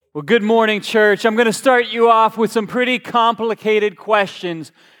Well, good morning, church. I'm going to start you off with some pretty complicated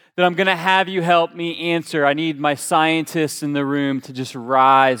questions that I'm going to have you help me answer. I need my scientists in the room to just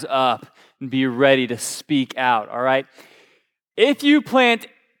rise up and be ready to speak out, all right? If you plant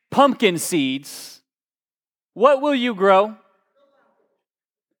pumpkin seeds, what will you grow?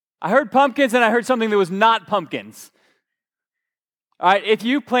 I heard pumpkins and I heard something that was not pumpkins. All right, if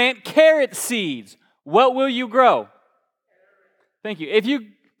you plant carrot seeds, what will you grow? Thank you. If you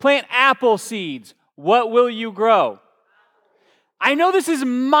plant apple seeds, what will you grow? I know this is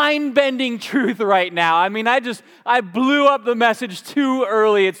mind-bending truth right now. I mean, I blew up the message too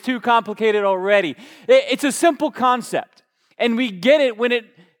early. It's too complicated already. It's a simple concept. And we get it when it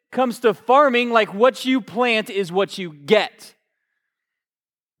comes to farming, like what you plant is what you get.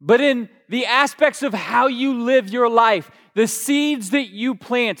 But in the aspects of how you live your life, the seeds that you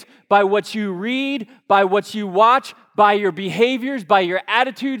plant by what you read, by what you watch, by your behaviors, by your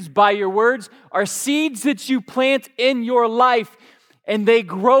attitudes, by your words, are seeds that you plant in your life, and they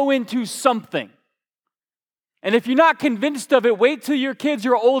grow into something. And if you're not convinced of it, wait till your kids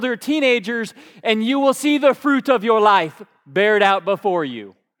are older, teenagers, and you will see the fruit of your life bared out before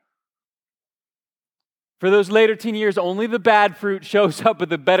you. For those later teen years, only the bad fruit shows up, but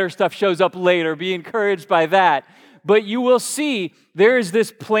the better stuff shows up later. Be encouraged by that. But you will see there is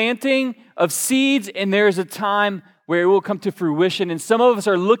this planting of seeds, and there is a time where it will come to fruition. And some of us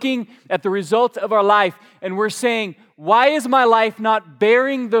are looking at the results of our life, and we're saying, why is my life not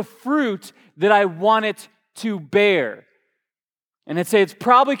bearing the fruit that I want it to bear? And I'd say it's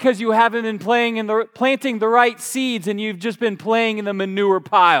probably because you haven't been planting the right seeds, and you've just been playing in the manure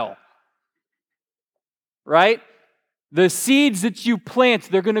pile. Right? The seeds that you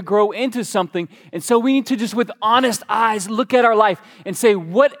plant, they're going to grow into something. And so we need to just with honest eyes look at our life and say,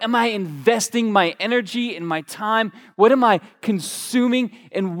 what am I investing my energy and my time? What am I consuming?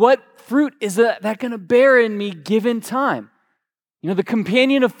 And what fruit is that going to bear in me given time? You know, the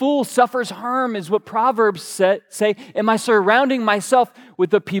companion of fools suffers harm is what Proverbs say. Am I surrounding myself with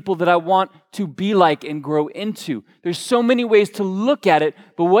the people that I want to be like and grow into? There's so many ways to look at it,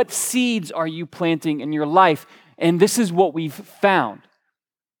 but what seeds are you planting in your life? And this is what we've found.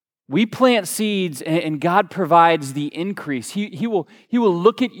 We plant seeds and God provides the increase. He will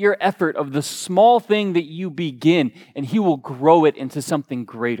look at your effort of the small thing that you begin, and He will grow it into something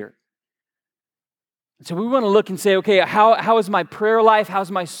greater. So we want to look and say, okay, how is my prayer life? How's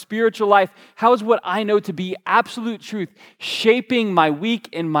my spiritual life? How is what I know to be absolute truth shaping my week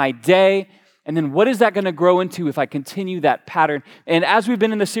and my day? And then what is that going to grow into if I continue that pattern? And as we've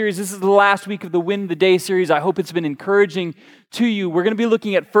been in the series, this is the last week of the Win the Day series. I hope it's been encouraging to you. We're going to be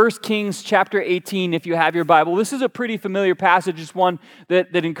looking at 1 Kings chapter 18 if you have your Bible. This is a pretty familiar passage. It's one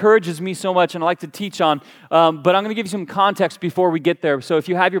that encourages me so much and I like to teach on. But I'm going to give you some context before we get there. So if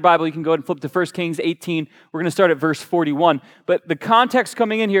you have your Bible, you can go ahead and flip to 1 Kings 18. We're going to start at verse 41. But the context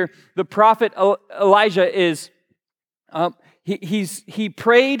coming in here, the prophet Elijah is, he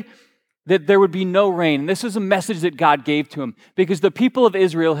prayed that there would be no rain. And this is a message that God gave to him because the people of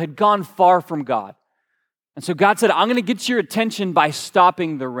Israel had gone far from God. And so God said, I'm going to get your attention by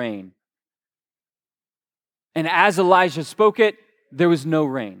stopping the rain. And as Elijah spoke it, there was no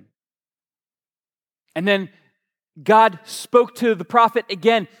rain. And then God spoke to the prophet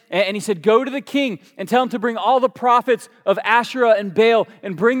again, and He said, go to the king and tell him to bring all the prophets of Asherah and Baal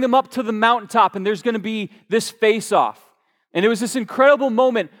and bring them up to the mountaintop, and there's going to be this face-off. And it was this incredible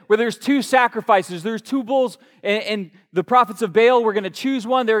moment where there's two sacrifices. There's two bulls, and the prophets of Baal were going to choose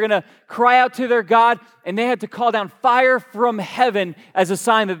one. They were going to cry out to their God, and they had to call down fire from heaven as a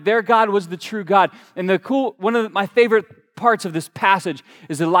sign that their God was the true God. And one of my favorite parts of this passage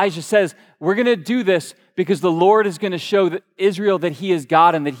is Elijah says, we're going to do this because the Lord is going to show Israel that He is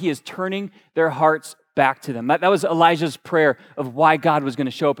God and that He is turning their hearts back to them. That was Elijah's prayer of why God was going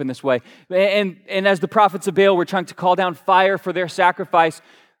to show up in this way. And as the prophets of Baal were trying to call down fire for their sacrifice,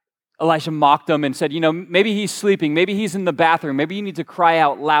 Elisha mocked them and said, maybe he's sleeping, maybe he's in the bathroom, maybe you need to cry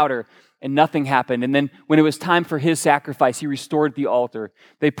out louder. And nothing happened. And then when it was time for his sacrifice, he restored the altar.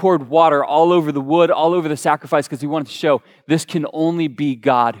 They poured water all over the wood, all over the sacrifice, because he wanted to show this can only be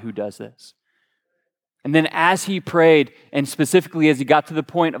God who does this. And then as he prayed, and specifically as he got to the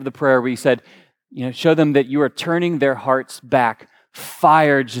point of the prayer where he said, show them that you are turning their hearts back.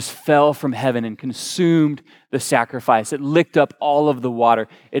 Fire just fell from heaven and consumed the sacrifice. It licked up all of the water.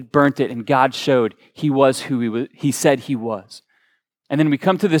 It burnt it, and God showed He was who He said He was. And then we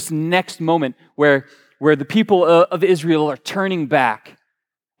come to this next moment where the people of Israel are turning back,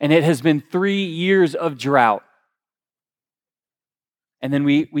 and it has been 3 years of drought. And then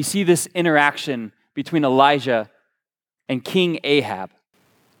we see this interaction between Elijah and King Ahab.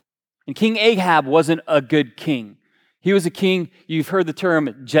 And King Ahab wasn't a good king. He was a king, you've heard the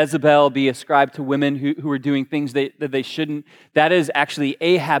term Jezebel be ascribed to women who were doing things that they shouldn't. That is actually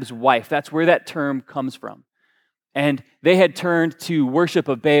Ahab's wife. That's where that term comes from. And they had turned to worship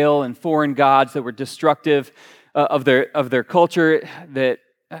of Baal and foreign gods that were destructive of their culture, that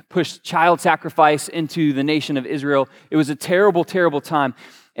pushed child sacrifice into the nation of Israel. It was a terrible, terrible time.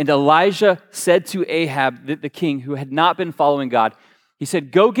 And Elijah said to Ahab, the king, who had not been following God, he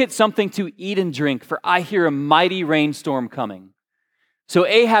said, "Go get something to eat and drink, for I hear a mighty rainstorm coming." So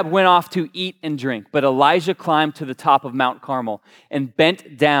Ahab went off to eat and drink, but Elijah climbed to the top of Mount Carmel and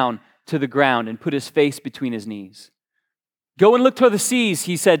bent down to the ground and put his face between his knees. "Go and look toward the seas,"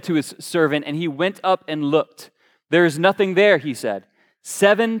 he said to his servant, and he went up and looked. "There is nothing there," he said.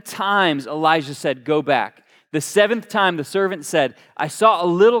 7 times Elijah said, "Go back." The 7th time the servant said, "I saw a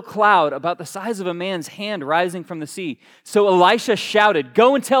little cloud about the size of a man's hand rising from the sea." So Elisha shouted,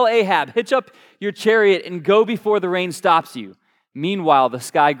 "Go and tell Ahab, hitch up your chariot and go before the rain stops you." Meanwhile, the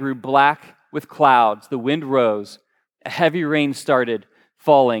sky grew black with clouds, the wind rose, a heavy rain started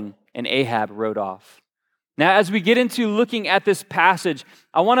falling, and Ahab rode off. Now, as we get into looking at this passage,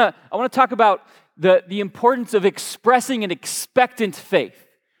 I want to talk about the importance of expressing an expectant faith.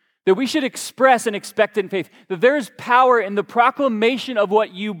 That we should express an expectant faith, that there is power in the proclamation of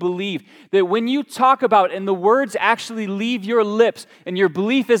what you believe, that when you talk about and the words actually leave your lips and your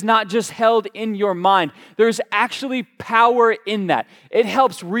belief is not just held in your mind, there's actually power in that. It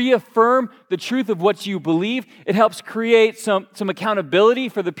helps reaffirm the truth of what you believe. It helps create some accountability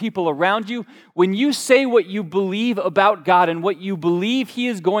for the people around you. When you say what you believe about God and what you believe He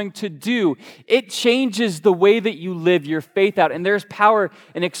is going to do, it changes the way that you live your faith out, and there's power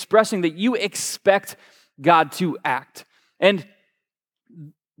in expressing that you expect God to act. And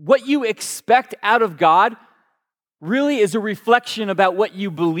what you expect out of God really is a reflection about what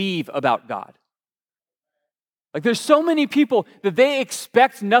you believe about God. Like there's so many people that they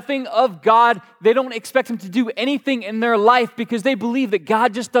expect nothing of God. They don't expect Him to do anything in their life because they believe that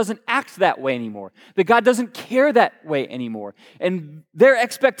God just doesn't act that way anymore, that God doesn't care that way anymore. And their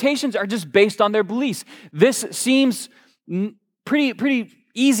expectations are just based on their beliefs. This seems pretty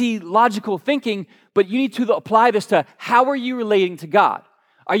easy, logical thinking, but you need to apply this to how are you relating to God?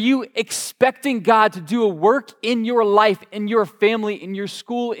 Are you expecting God to do a work in your life, in your family, in your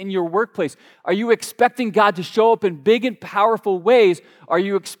school, in your workplace? Are you expecting God to show up in big and powerful ways? Are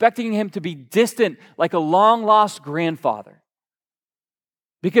you expecting Him to be distant like a long-lost grandfather?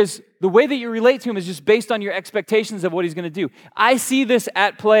 Because the way that you relate to Him is just based on your expectations of what He's going to do. I see this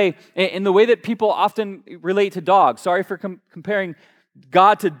at play in the way that people often relate to dogs. Sorry for comparing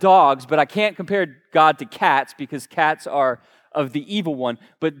God to dogs, but I can't compare God to cats because cats are of the evil one,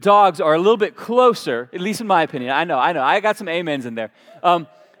 but dogs are a little bit closer, at least in my opinion. I know. I got some amens in there.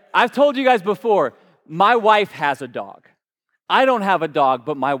 I've told you guys before, my wife has a dog. I don't have a dog,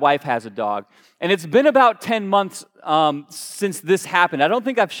 but my wife has a dog. And it's been about 10 months since this happened. I don't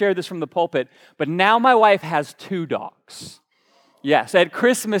think I've shared this from the pulpit, but now my wife has 2 dogs. Yes, at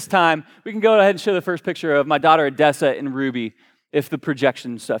Christmas time, we can go ahead and show the first picture of my daughter Odessa and Ruby, if the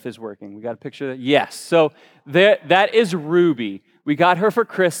projection stuff is working. We got a picture of that? Yes. So that is Ruby. We got her for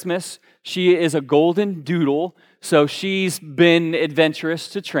Christmas. She is a golden doodle, so she's been adventurous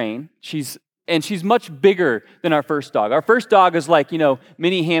to train. She's much bigger than our first dog. Our first dog is like,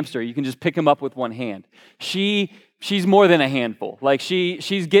 mini hamster. You can just pick him up with one hand. She's more than a handful. Like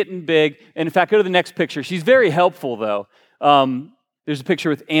she's getting big. And in fact, go to the next picture. She's very helpful though. There's a picture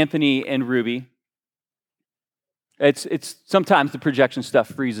with Anthony and Ruby. It's sometimes the projection stuff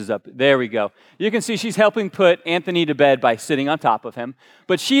freezes up. There we go. You can see she's helping put Anthony to bed by sitting on top of him,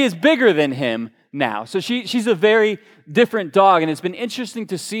 but she is bigger than him now. So she's a very different dog, and it's been interesting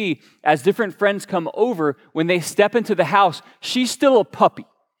to see as different friends come over, when they step into the house, she's still a puppy.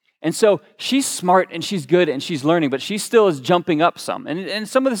 And so she's smart and she's good and she's learning, but she still is jumping up some. And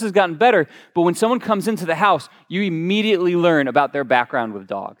some of this has gotten better, but when someone comes into the house, you immediately learn about their background with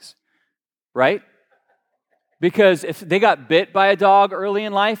dogs, right? Because if they got bit by a dog early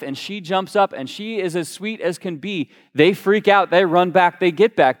in life and she jumps up and she is as sweet as can be, they freak out, they run back, they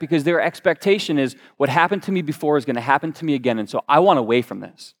get back because their expectation is what happened to me before is going to happen to me again. And so I want away from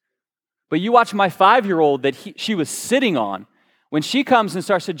this. But you watch my 5-year-old that she was sitting on, when she comes and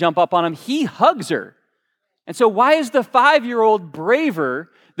starts to jump up on him, he hugs her. And so why is the 5-year-old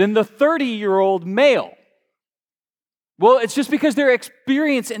braver than the 30-year-old male? Well, it's just because their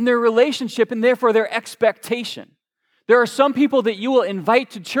experience in their relationship and therefore their expectation. There are some people that you will invite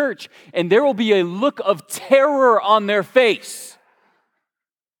to church and there will be a look of terror on their face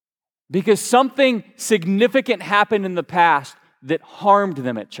because something significant happened in the past that harmed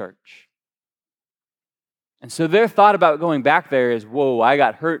them at church. And so their thought about going back there is, whoa, I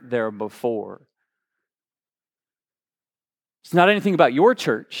got hurt there before. It's not anything about your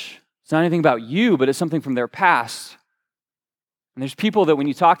church. It's not anything about you, but it's something from their past. And there's people that when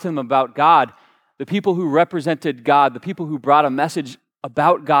you talk to them about God, the people who represented God, the people who brought a message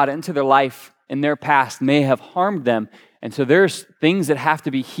about God into their life in their past may have harmed them. And so there's things that have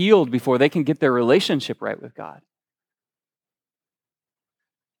to be healed before they can get their relationship right with God.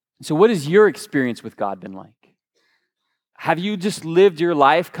 So what has your experience with God been like? Have you just lived your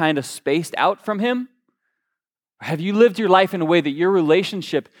life kind of spaced out from Him? Or have you lived your life in a way that your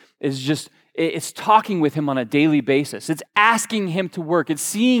relationship is just, it's talking with Him on a daily basis. It's asking Him to work. It's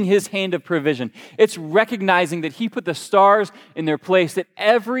seeing His hand of provision. It's recognizing that He put the stars in their place, that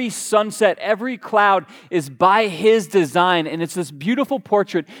every sunset, every cloud is by His design. And it's this beautiful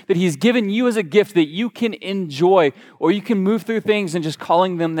portrait that He's given you as a gift that you can enjoy, or you can move through things and just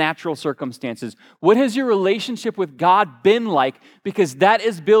calling them natural circumstances. What has your relationship with God been like? Because that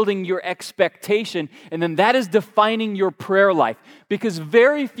is building your expectation, and then that is defining your prayer life. Because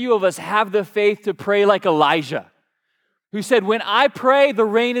very few of us have the faith to pray like Elijah, who said, when I pray, the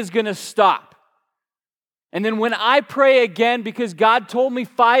rain is going to stop. And then when I pray again, because God told me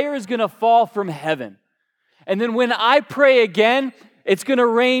fire is going to fall from heaven. And then when I pray again, it's going to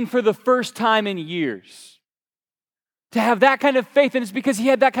rain for the first time in years. To have that kind of faith, and it's because he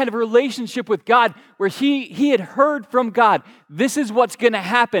had that kind of relationship with God where he had heard from God, this is what's going to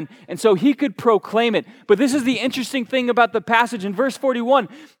happen, and so he could proclaim it. But this is the interesting thing about the passage. In verse 41,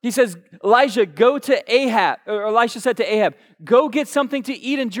 he says, Elisha said to Ahab, go get something to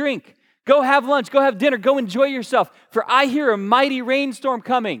eat and drink. Go have lunch, go have dinner, go enjoy yourself, for I hear a mighty rainstorm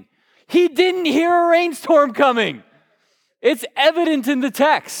coming. He didn't hear a rainstorm coming. It's evident in the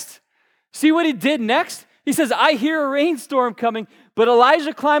text. See what he did next? He says, I hear a rainstorm coming, but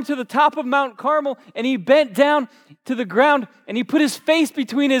Elijah climbed to the top of Mount Carmel and he bent down to the ground and he put his face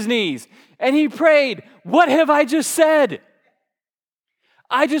between his knees and he prayed, what have I just said?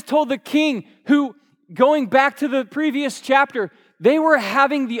 I just told the king who, going back to the previous chapter, they were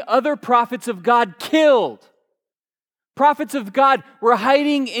having the other prophets of God killed. Prophets of God were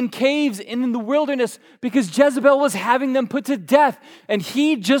hiding in caves and in the wilderness because Jezebel was having them put to death, and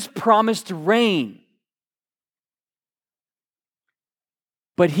he just promised rain.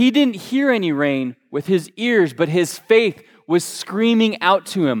 But he didn't hear any rain with his ears, but his faith was screaming out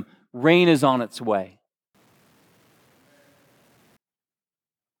to him, rain is on its way.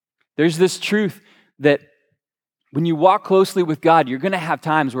 There's this truth that when you walk closely with God, you're going to have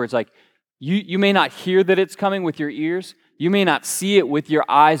times where it's like, you may not hear that it's coming with your ears, you may not see it with your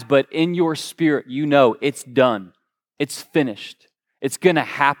eyes, but in your spirit, you know it's done. It's finished. It's going to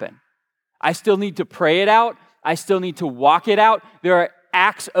happen. I still need to pray it out. I still need to walk it out. There are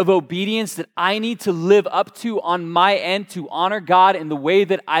acts of obedience that I need to live up to on my end to honor God in the way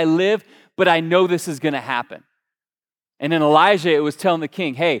that I live, but I know this is going to happen. And in Elijah, it was telling the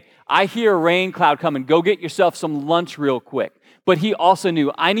king, hey, I hear a rain cloud coming. Go get yourself some lunch real quick. But he also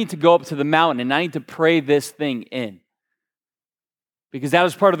knew, I need to go up to the mountain and I need to pray this thing in. Because that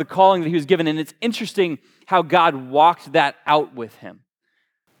was part of the calling that he was given. And it's interesting how God walked that out with him.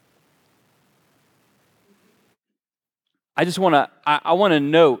 I want to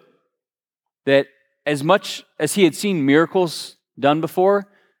note that as much as he had seen miracles done before,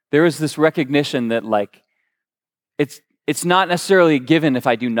 there was this recognition that it's not necessarily a given if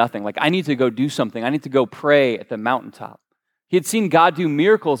I do nothing. Like I need to go do something. I need to go pray at the mountaintop. He had seen God do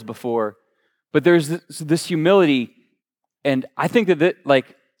miracles before, but there's this humility, and I think that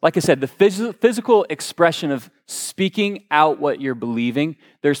like I said, the physical expression of speaking out what you're believing,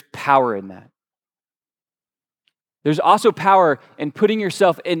 there's power in that. There's also power in putting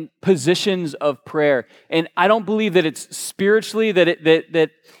yourself in positions of prayer. And I don't believe that it's spiritually, that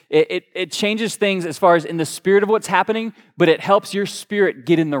it changes things as far as in the spirit of what's happening, but it helps your spirit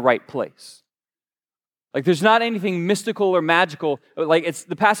get in the right place. Like there's not anything mystical or magical. Like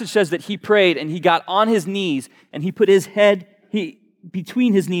the passage says that he prayed and he got on his knees and he put his head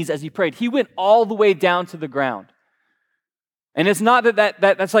between his knees as he prayed. He went all the way down to the ground. And it's not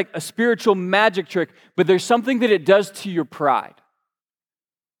that's like a spiritual magic trick, but there's something that it does to your pride.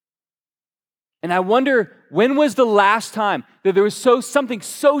 And I wonder, when was the last time that there was something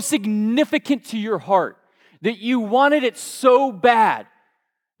so significant to your heart that you wanted it so bad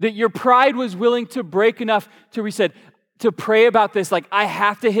that your pride was willing to break enough to pray about this, like I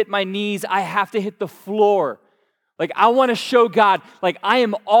have to hit my knees, I have to hit the floor. Like I want to show God, like I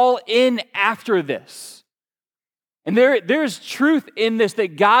am all in after this. And there's truth in this,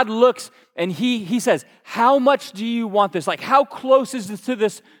 that God looks and he says, how much do you want this? Like, how close is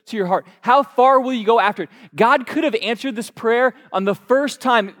this to your heart? How far will you go after it? God could have answered this prayer on the first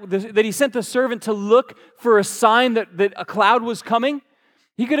time that he sent the servant to look for a sign that a cloud was coming.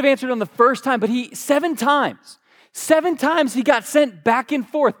 He could have answered on the first time, but 7 times he got sent back and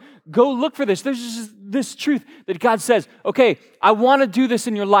forth. Go look for this. There's just this truth that God says, okay, I want to do this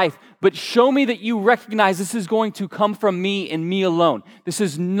in your life, but show me that you recognize this is going to come from me and me alone. This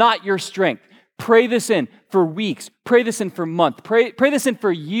is not your strength. Pray this in for weeks. Pray this in for months. Pray this in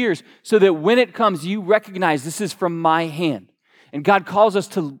for years so that when it comes, you recognize this is from my hand. And God calls us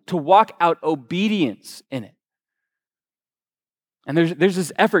to walk out obedience in it. And there's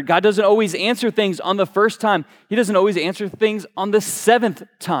this effort. God doesn't always answer things on the first time. He doesn't always answer things on the 7th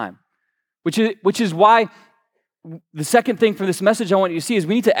time, which is why the second thing for this message I want you to see is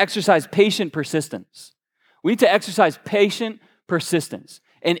we need to exercise patient persistence. We need to exercise patient persistence,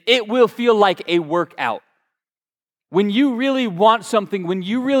 and it will feel like a workout. When you really want something, when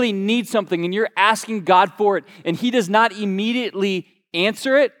you really need something, and you're asking God for it, and He does not immediately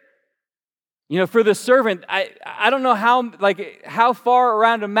answer it, for the servant, I don't know how far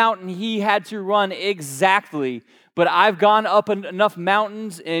around a mountain he had to run exactly, but I've gone up enough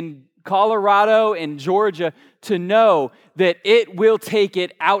mountains in Colorado and Georgia to know that it will take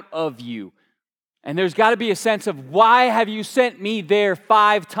it out of you. And there's got to be a sense of, why have you sent me there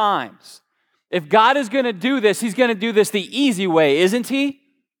 5 times? If God is going to do this, He's going to do this the easy way, isn't He?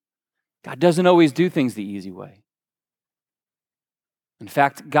 God doesn't always do things the easy way. In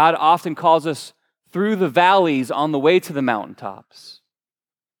fact, God often calls us through the valleys on the way to the mountaintops.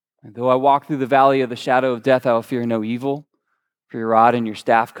 And though I walk through the valley of the shadow of death, I will fear no evil, for your rod and your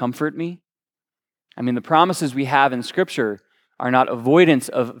staff comfort me. The promises we have in Scripture are not avoidance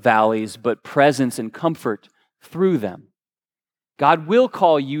of valleys, but presence and comfort through them. God will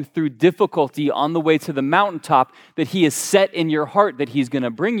call you through difficulty on the way to the mountaintop that He has set in your heart that He's going to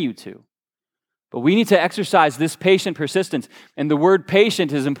bring you to. But we need to exercise this patient persistence. And the word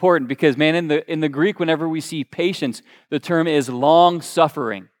patient is important because, man, in the Greek, whenever we see patience, the term is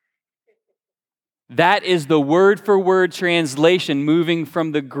long-suffering. That is the word-for-word translation, moving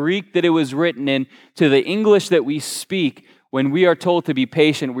from the Greek that it was written in to the English that we speak. When we are told to be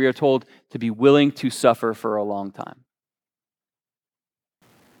patient, we are told to be willing to suffer for a long time.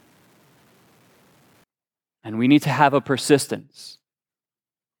 And we need to have a persistence.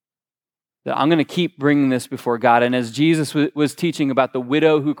 That I'm going to keep bringing this before God. And as Jesus was teaching about the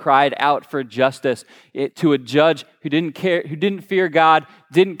widow who cried out for justice to a judge who didn't fear God,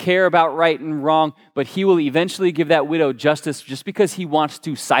 didn't care about right and wrong, but He will eventually give that widow justice just because He wants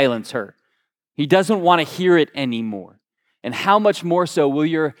to silence her. He doesn't want to hear it anymore. And how much more so will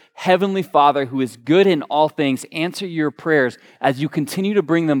your heavenly Father, who is good in all things, answer your prayers as you continue to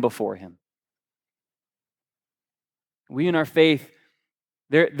bring them before Him? We in our faith,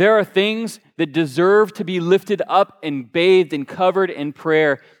 there are things that deserve to be lifted up and bathed and covered in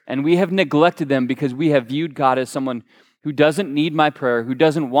prayer, and we have neglected them because we have viewed God as someone who doesn't need my prayer, who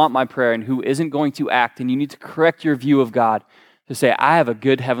doesn't want my prayer, and who isn't going to act. And you need to correct your view of God to say, I have a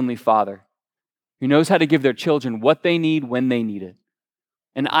good heavenly Father who knows how to give their children what they need when they need it.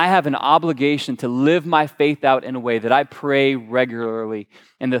 And I have an obligation to live my faith out in a way that I pray regularly.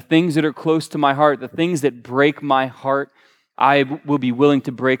 And the things that are close to my heart, the things that break my heart, I will be willing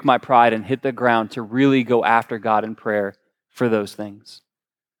to break my pride and hit the ground to really go after God in prayer for those things.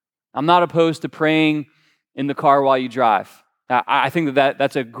 I'm not opposed to praying in the car while you drive. I think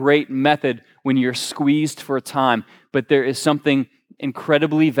that's a great method when you're squeezed for time, but there is something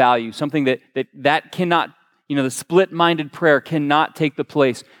incredibly valuable, something that cannot, the split-minded prayer cannot take the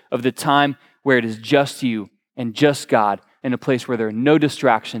place of the time where it is just you and just God, in a place where there are no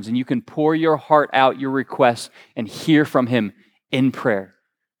distractions and you can pour your heart out, your requests, and hear from Him in prayer.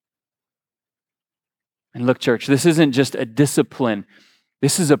 And look, church, this isn't just a discipline.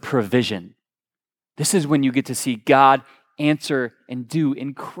 This is a provision. This is when you get to see God answer and do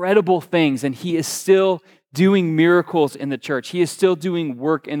incredible things, and He is still doing miracles in the church. He is still doing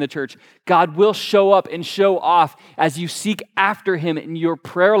work in the church. God will show up and show off as you seek after Him in your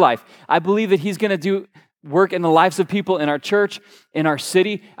prayer life. I believe that He's going to do work in the lives of people in our church, in our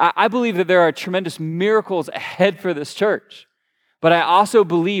city. I believe that there are tremendous miracles ahead for this church. But I also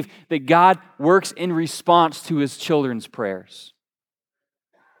believe that God works in response to His children's prayers.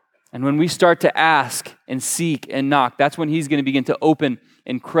 And when we start to ask and seek and knock, that's when He's going to begin to open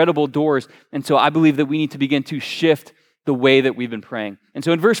incredible doors. And so I believe that we need to begin to shift the way that we've been praying. And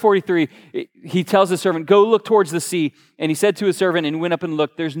so in verse 43, he tells the servant, go look towards the sea. And he said to his servant, and went up and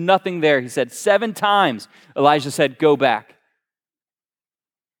looked, there's nothing there. He said, 7 times. Elijah said, go back.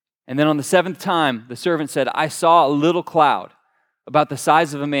 And then on the 7th time, the servant said, I saw a little cloud about the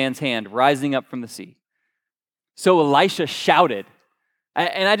size of a man's hand rising up from the sea. So Elisha shouted.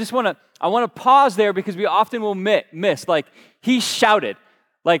 And I want to pause there because we often will miss, like, he shouted,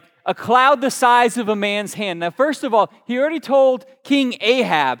 like a cloud the size of a man's hand. Now, first of all, he already told King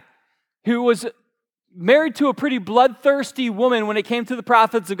Ahab, who was married to a pretty bloodthirsty woman when it came to the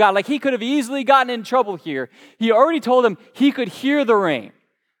prophets of God, like he could have easily gotten in trouble here. He already told him he could hear the rain.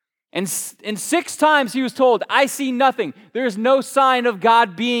 And 6 times he was told, I see nothing. There is no sign of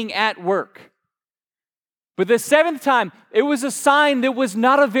God being at work. But the 7th time, it was a sign that was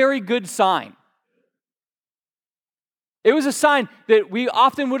not a very good sign. It was a sign that we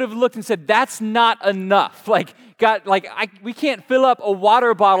often would have looked and said, that's not enough. Like, God, we can't fill up a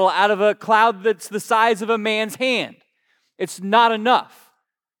water bottle out of a cloud that's the size of a man's hand. It's not enough.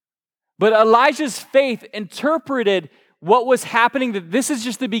 But Elijah's faith interpreted what was happening, that this is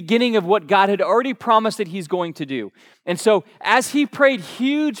just the beginning of what God had already promised that he's going to do. And so as he prayed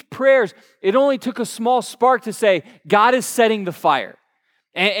huge prayers, it only took a small spark to say, God is setting the fire.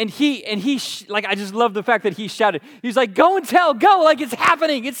 And he, I just love the fact that he shouted. He's like, go and tell, go, like it's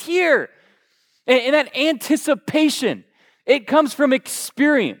happening, it's here. And that anticipation, it comes from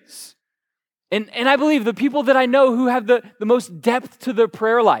experience. And I believe the people that I know who have the most depth to their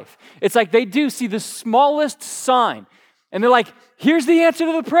prayer life, it's like they do see the smallest sign. And they're like, here's the answer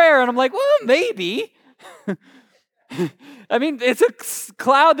to the prayer. And I'm like, well, maybe. I mean, it's a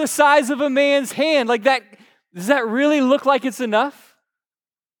cloud the size of a man's hand. Like that, does that really look like it's enough?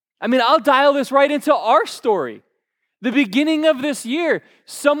 I mean, I'll dial this right into our story. The beginning of this year,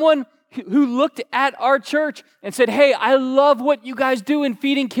 someone who looked at our church and said, hey, I love what you guys do in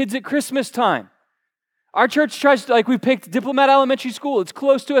feeding kids at Christmas time. Our church tries to, we picked Diplomat Elementary School. It's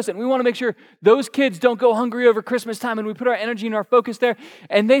close to us, and we want to make sure those kids don't go hungry over Christmas time, and we put our energy and our focus there.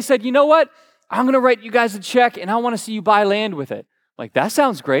 And they said, you know what? I'm going to write you guys a check, and I want to see you buy land with it. Like, that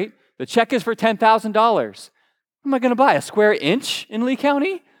sounds great. The check is for $10,000. What am I going to buy, a square inch in Lee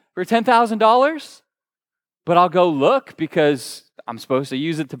County for $10,000? But I'll go look because I'm supposed to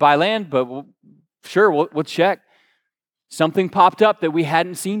use it to buy land, but we'll check. Something popped up that we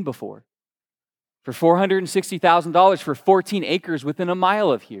hadn't seen before. For $460,000 for 14 acres within a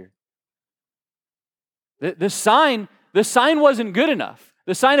mile of here. The sign wasn't good enough.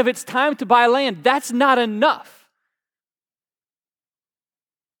 The sign of it's time to buy land, that's not enough.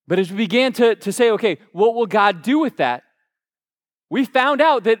 But as we began to say, okay, what will God do with that? We found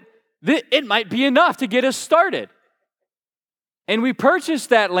out that it might be enough to get us started. And we purchased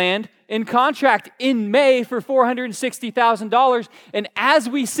that land in contract in May for $460,000. And as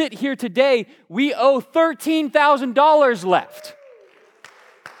we sit here today, we owe $13,000 left.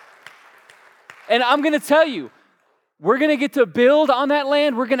 And I'm going to tell you, we're going to get to build on that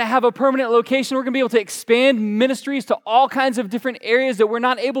land. We're going to have a permanent location. We're going to be able to expand ministries to all kinds of different areas that we're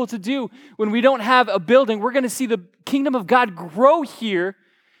not able to do when we don't have a building. We're going to see the kingdom of God grow here.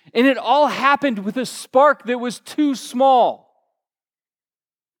 And it all happened with a spark that was too small.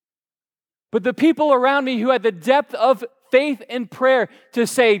 But the people around me who had the depth of faith and prayer to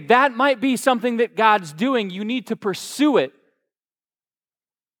say, that might be something that God's doing, you need to pursue it.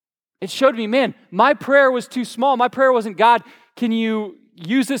 It showed me, man, my prayer was too small. My prayer wasn't, God, can you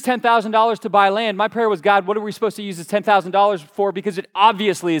use this $10,000 to buy land? My prayer was, God, what are we supposed to use this $10,000 for? Because it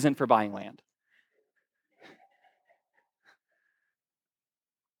obviously isn't for buying land.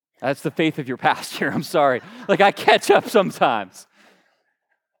 That's the faith of your pastor. I'm sorry. I catch up sometimes.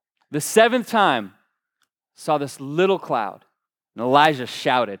 The 7th time, saw this little cloud, and Elijah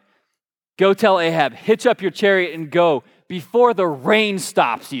shouted, go tell Ahab, hitch up your chariot and go before the rain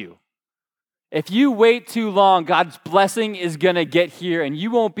stops you. If you wait too long, God's blessing is going to get here, and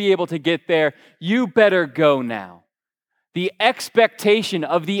you won't be able to get there. You better go now. The expectation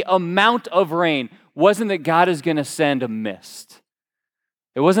of the amount of rain wasn't that God is going to send a mist.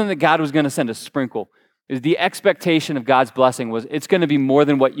 It wasn't that God was going to send a sprinkle. The expectation of God's blessing was it's going to be more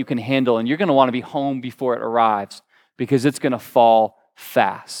than what you can handle, and you're going to want to be home before it arrives because it's going to fall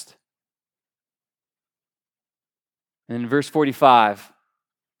fast. And in verse 45,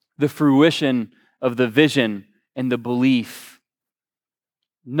 the fruition of the vision and the belief.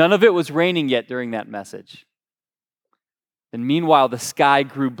 None of it was raining yet during that message. And meanwhile, the sky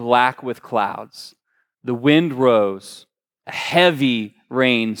grew black with clouds. The wind rose. A heavy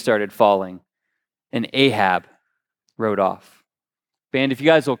rain started falling. And Ahab rode off. Band, if you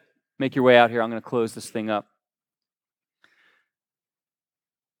guys will make your way out here, I'm going to close this thing up.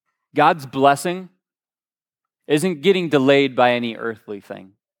 God's blessing isn't getting delayed by any earthly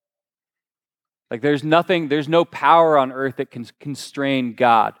thing. Like there's no power on earth that can constrain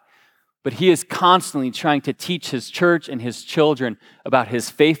God. But he is constantly trying to teach his church and his children about his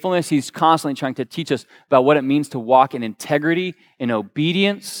faithfulness. He's constantly trying to teach us about what it means to walk in integrity, in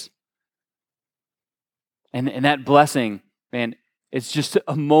obedience. And that blessing, man, it's just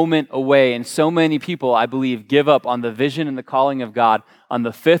a moment away. And so many people, I believe, give up on the vision and the calling of God on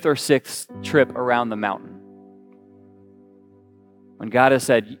the 5th or 6th trip around the mountain. When God has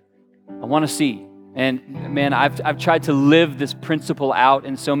said, I want to see. And man, I've tried to live this principle out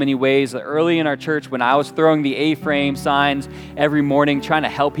in so many ways. Early in our church, when I was throwing the A-frame signs every morning, trying to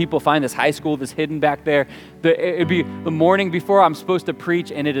help people find this high school that's hidden back there, it'd be the morning before I'm supposed to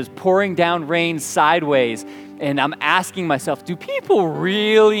preach, and it is pouring down rain sideways. And I'm asking myself, do people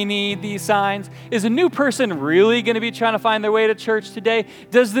really need these signs? Is a new person really going to be trying to find their way to church today?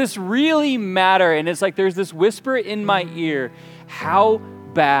 Does this really matter? And it's like there's this whisper in my ear, how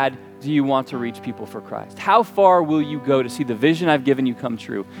bad do you want to reach people for Christ? How far will you go to see the vision I've given you come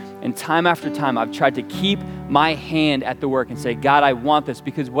true? And time after time, I've tried to keep my hand at the work and say, God, I want this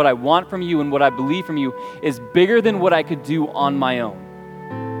because what I want from you and what I believe from you is bigger than what I could do on my own.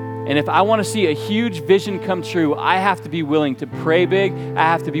 And if I want to see a huge vision come true, I have to be willing to pray big. I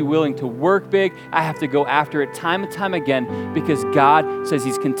have to be willing to work big. I have to go after it time and time again because God says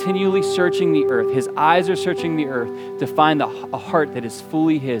he's continually searching the earth. His eyes are searching the earth to find a heart that is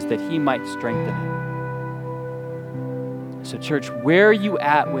fully his, that he might strengthen it. So church, where are you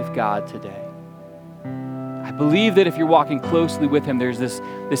at with God today? I believe that if you're walking closely with him, there's this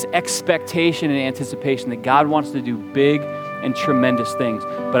expectation and anticipation that God wants to do big and tremendous things.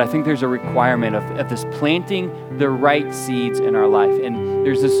 But I think there's a requirement of this planting the right seeds in our life. And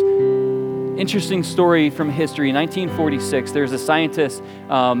there's this interesting story from history. In 1946, there's a scientist,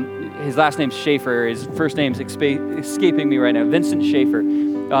 his last name's Schaefer, his first name's escaping me right now, Vincent Schaefer.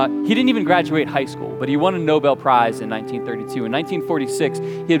 He didn't even graduate high school, but he won a Nobel Prize in 1932. In 1946,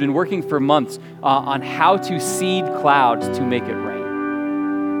 he had been working for months on how to seed clouds to make it rain,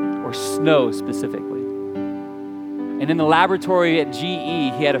 or snow specifically. And in the laboratory at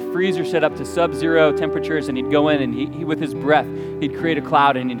GE, he had a freezer set up to sub-zero temperatures, and he'd go in and he with his breath, he'd create a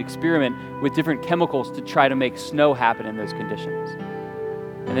cloud and he'd experiment with different chemicals to try to make snow happen in those conditions.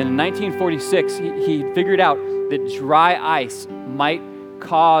 And then in 1946, he figured out that dry ice might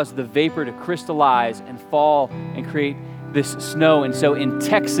cause the vapor to crystallize and fall and create this snow. And so in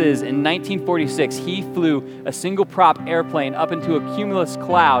Texas in 1946, he flew a single prop airplane up into a cumulus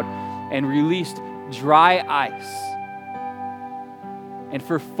cloud and released dry ice. And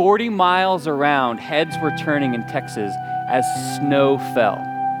for 40 miles around, heads were turning in Texas as snow fell.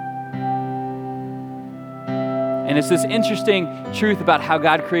 And it's this interesting truth about how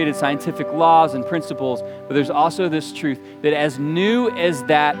God created scientific laws and principles, but there's also this truth that as new as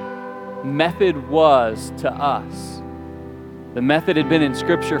that method was to us, the method had been in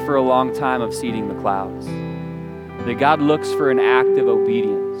Scripture for a long time of seeding the clouds. That God looks for an act of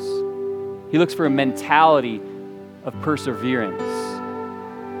obedience. He looks for a mentality of perseverance.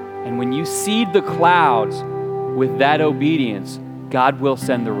 And when you seed the clouds with that obedience, God will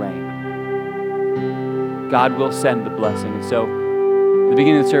send the rain. God will send the blessing. And so, at the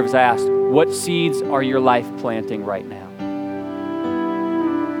beginning of the service, I asked, what seeds are your life planting right now?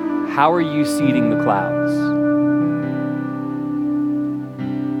 How are you seeding the clouds?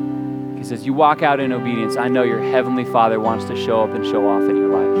 Because as you walk out in obedience, I know your Heavenly Father wants to show up and show off in your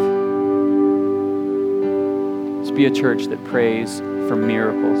life. Let's be a church that prays for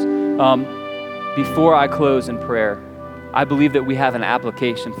miracles. Before I close in prayer, I believe that we have an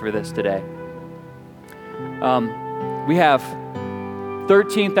application for this today. We have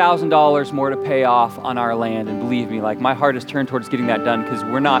 $13,000 more to pay off on our land, and believe me, like my heart is turned towards getting that done because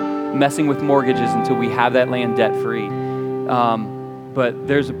we're not messing with mortgages until we have that land debt-free. But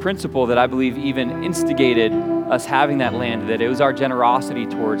there's a principle that I believe even instigated us having that land, that it was our generosity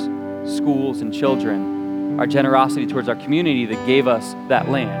towards schools and children, our generosity towards our community that gave us that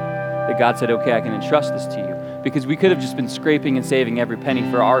land. That God said, okay, I can entrust this to you. Because we could have just been scraping and saving every penny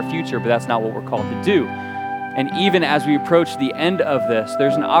for our future, but that's not what we're called to do. And even as we approach the end of this,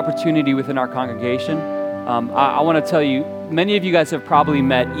 there's an opportunity within our congregation. I want to tell you, many of you guys have probably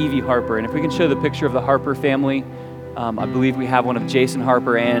met Evie Harper. And if we can show the picture of the Harper family, I believe we have one of Jason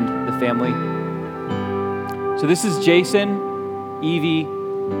Harper and the family. So this is Jason, Evie,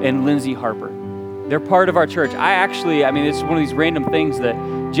 and Lindsay Harper. They're part of our church. It's one of these random things that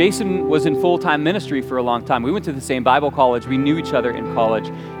Jason was in full-time ministry for a long time. We went to the same Bible college. We knew each other in college.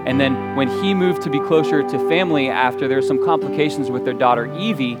 And then when he moved to be closer to family after there were some complications with their daughter,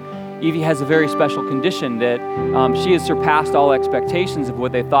 Evie, Evie has a very special condition that she has surpassed all expectations of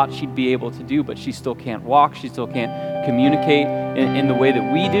what they thought she'd be able to do, but she still can't walk, she still can't communicate in the way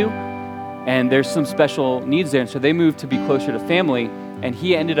that we do, and there's some special needs there, and so they moved to be closer to family, and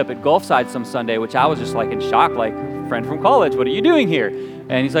he ended up at Gulfside some Sunday, which I was just like in shock, like, friend from college, what are you doing here?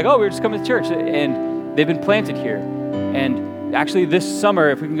 And he's like, oh, we were just coming to church, and they've been planted here. And actually this summer,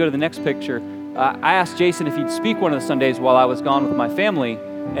 if we can go to the next picture, I asked Jason if he'd speak one of the Sundays while I was gone with my family,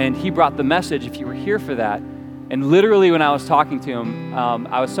 and he brought the message, if you were here for that. And literally when I was talking to him,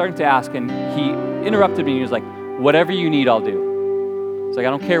 I was starting to ask, and he interrupted me, and he was like, whatever you need, I'll do. It's like, I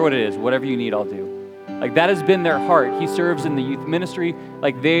don't care what it is, whatever you need, I'll do. Like, that has been their heart. He serves in the youth ministry.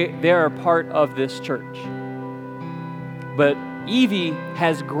 Like, they are a part of this church. But Evie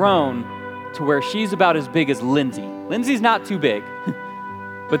has grown to where she's about as big as Lindsay. Lindsay's not too big,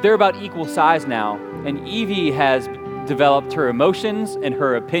 but they're about equal size now. And Evie has developed her emotions and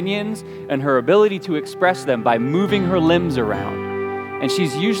her opinions and her ability to express them by moving her limbs around. And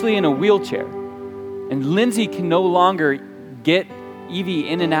she's usually in a wheelchair. And Lindsay can no longer get Evie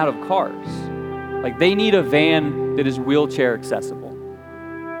in and out of cars. Like, they need a van that is wheelchair accessible.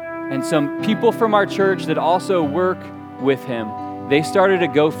 And some people from our church that also work with him, they started a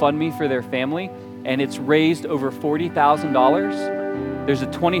GoFundMe for their family, and it's raised over $40,000. There's a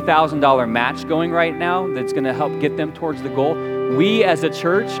 $20,000 match going right now that's going to help get them towards the goal. We as a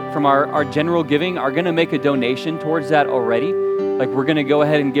church, from our general giving, are going to make a donation towards that already. Like, we're going to go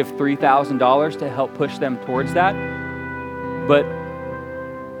ahead and give $3,000 to help push them towards that. But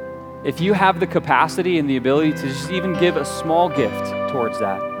if you have the capacity and the ability to just even give a small gift towards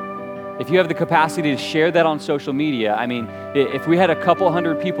that, if you have the capacity to share that on social media, I mean, if we had a couple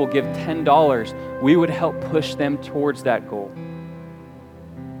hundred people give $10, we would help push them towards that goal.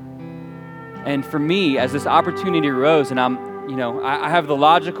 And for me, as this opportunity arose, and I have the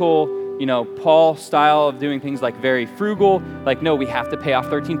logical, Paul style of doing things like very frugal, like, no, we have to pay off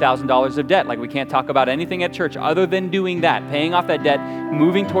 $13,000 of debt. Like, we can't talk about anything at church other than doing that, paying off that debt,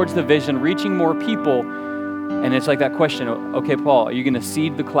 moving towards the vision, reaching more people. And it's like that question, okay, Paul, are you going to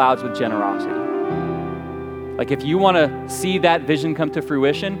seed the clouds with generosity? Like, if you want to see that vision come to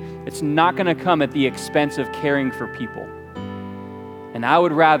fruition, it's not going to come at the expense of caring for people. And I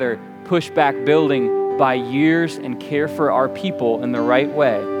would rather push back building by years and care for our people in the right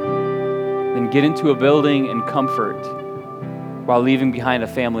way than get into a building in comfort while leaving behind a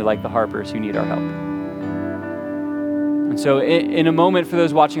family like the Harpers who need our help. And so in a moment, for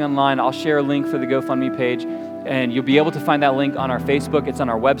those watching online, I'll share a link for the GoFundMe page, and you'll be able to find that link on our Facebook. It's on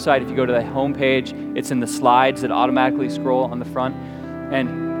our website. If you go to the homepage, it's in the slides that automatically scroll on the front.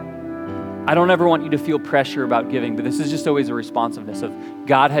 And I don't ever want you to feel pressure about giving, but this is just always a responsiveness of,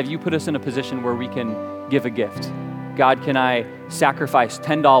 God, have you put us in a position where we can give a gift? God, can I sacrifice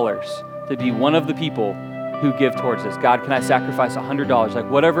 $10 to be one of the people who give towards this? God, can I sacrifice $100?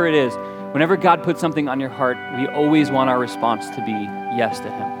 Like, whatever it is, whenever God puts something on your heart, we always want our response to be yes to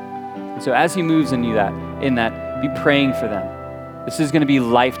him. And so as he moves in that, be praying for them. This is going to be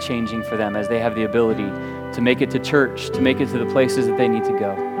life-changing for them as they have the ability to make it to church, to make it to the places that they need to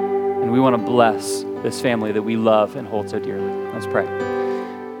go. And we want to bless this family that we love and hold so dearly. Let's pray.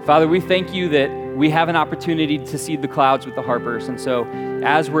 Father, we thank you that we have an opportunity to seed the clouds with the Harpers. And so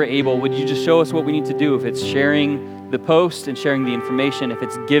as we're able, would you just show us what we need to do? If it's sharing the post and sharing the information, if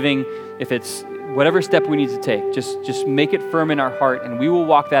it's giving, if it's whatever step we need to take, just make it firm in our heart, and we will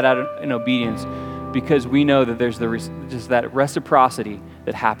walk that out in obedience, because we know that there's just that reciprocity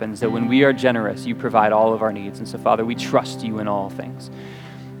that happens, that when we are generous, you provide all of our needs. And so, Father, we trust you in all things.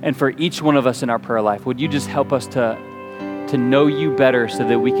 And for each one of us in our prayer life, would you just help us to know you better so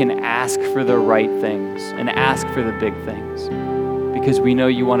that we can ask for the right things and ask for the big things, because we know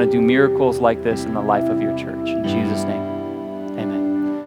you want to do miracles like this in the life of your church. In Jesus' name.